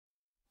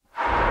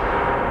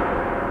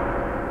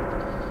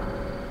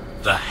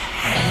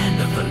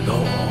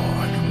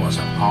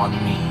upon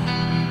me,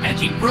 and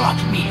he brought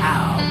me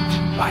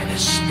out by the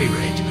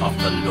Spirit of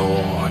the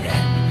Lord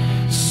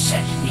and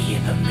set me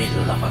in the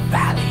middle of a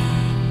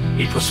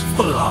valley. It was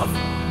full of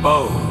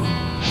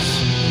bones.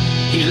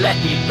 He led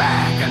me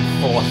back and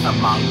forth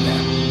among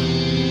them,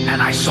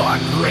 and I saw a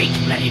great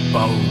many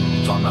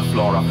bones on the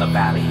floor of the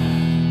valley,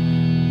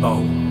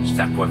 bones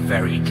that were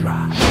very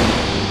dry.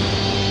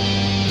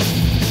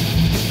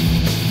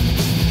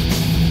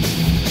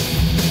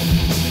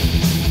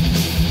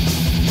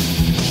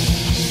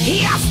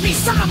 He asked me,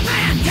 "Son of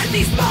man, can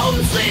these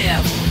bones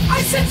live?"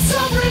 I said,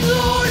 "Sovereign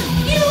Lord,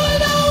 you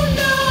alone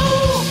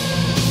know."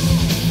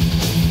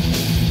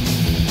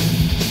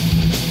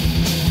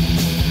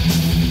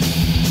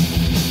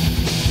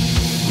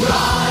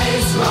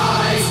 Rise,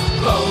 rise,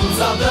 bones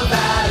of the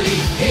valley,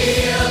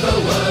 hear the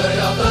word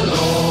of the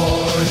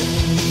Lord.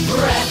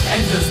 Breath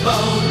enters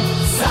bone,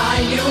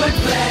 sinew and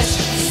flesh,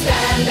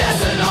 stand as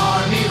an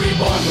army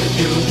reborn with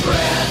new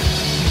breath.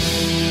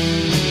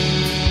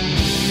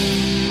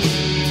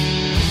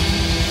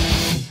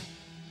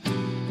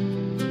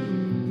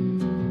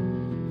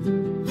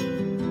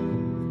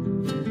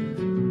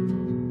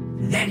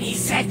 Then he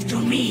said to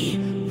me,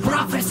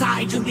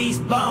 "Prophesy to these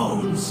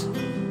bones,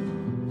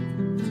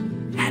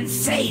 and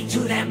say to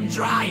them,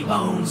 dry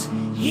bones,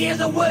 hear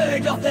the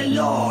word of the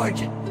Lord.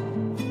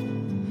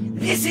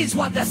 This is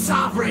what the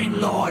Sovereign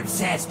Lord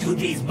says to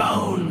these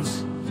bones.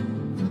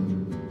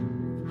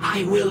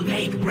 I will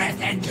make breath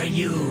enter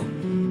you,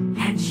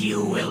 and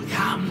you will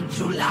come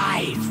to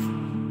life."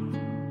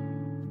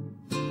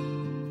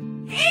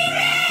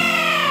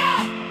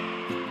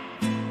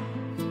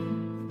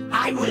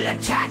 I will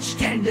attach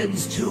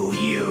tendons to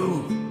you,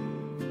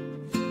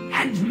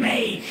 and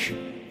make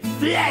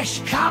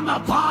flesh come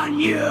upon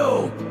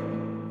you,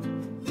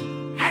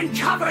 and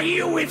cover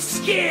you with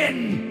skin.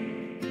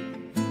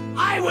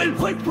 I will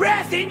put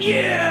breath in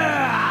you,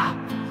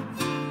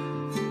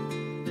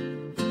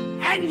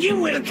 and you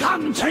will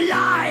come to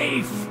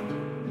life.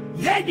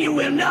 Then you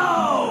will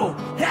know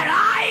that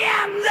I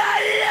am the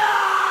Lord.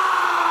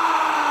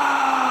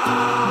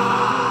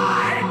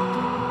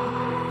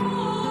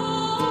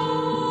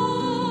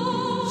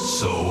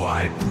 So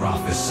I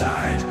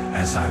prophesied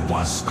as I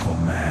was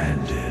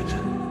commanded.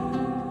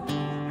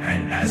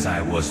 And as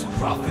I was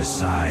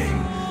prophesying,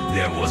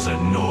 there was a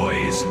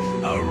noise,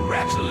 a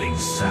rattling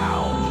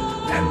sound,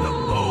 and the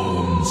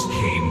bones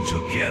came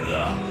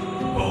together,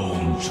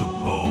 bone to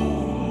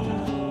bone.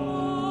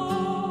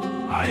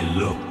 I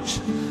looked,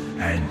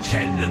 and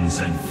tendons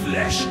and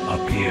flesh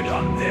appeared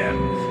on them,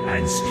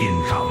 and skin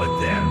covered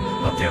them,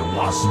 but there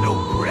was no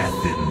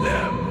breath in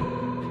them.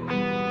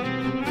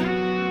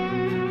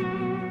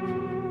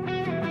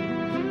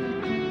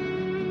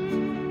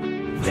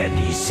 Then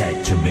he said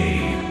to me,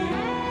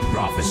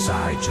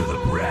 "Prophesy to the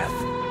breath.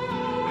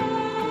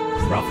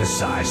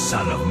 Prophesy,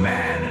 Son of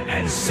Man,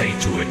 and say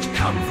to it,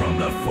 come from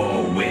the four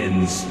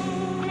winds,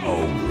 O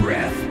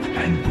breath,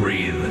 and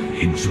breathe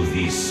into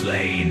these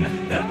slain,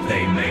 that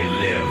they may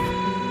live."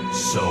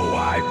 So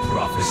I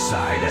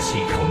prophesied as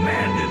he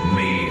commanded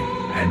me,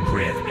 and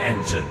breath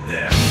entered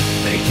them.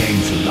 They came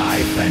to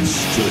life and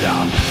stood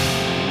up,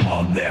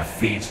 on their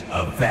feet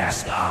a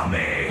vast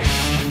army.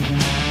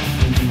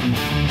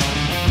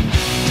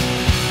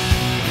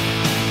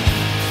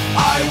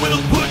 I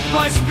will put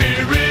my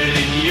spirit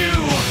in you,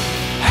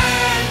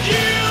 and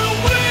you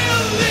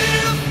will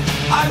live.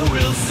 I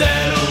will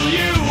settle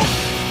you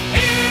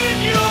in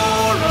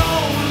your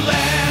own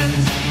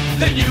land.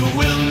 Then you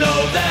will know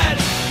that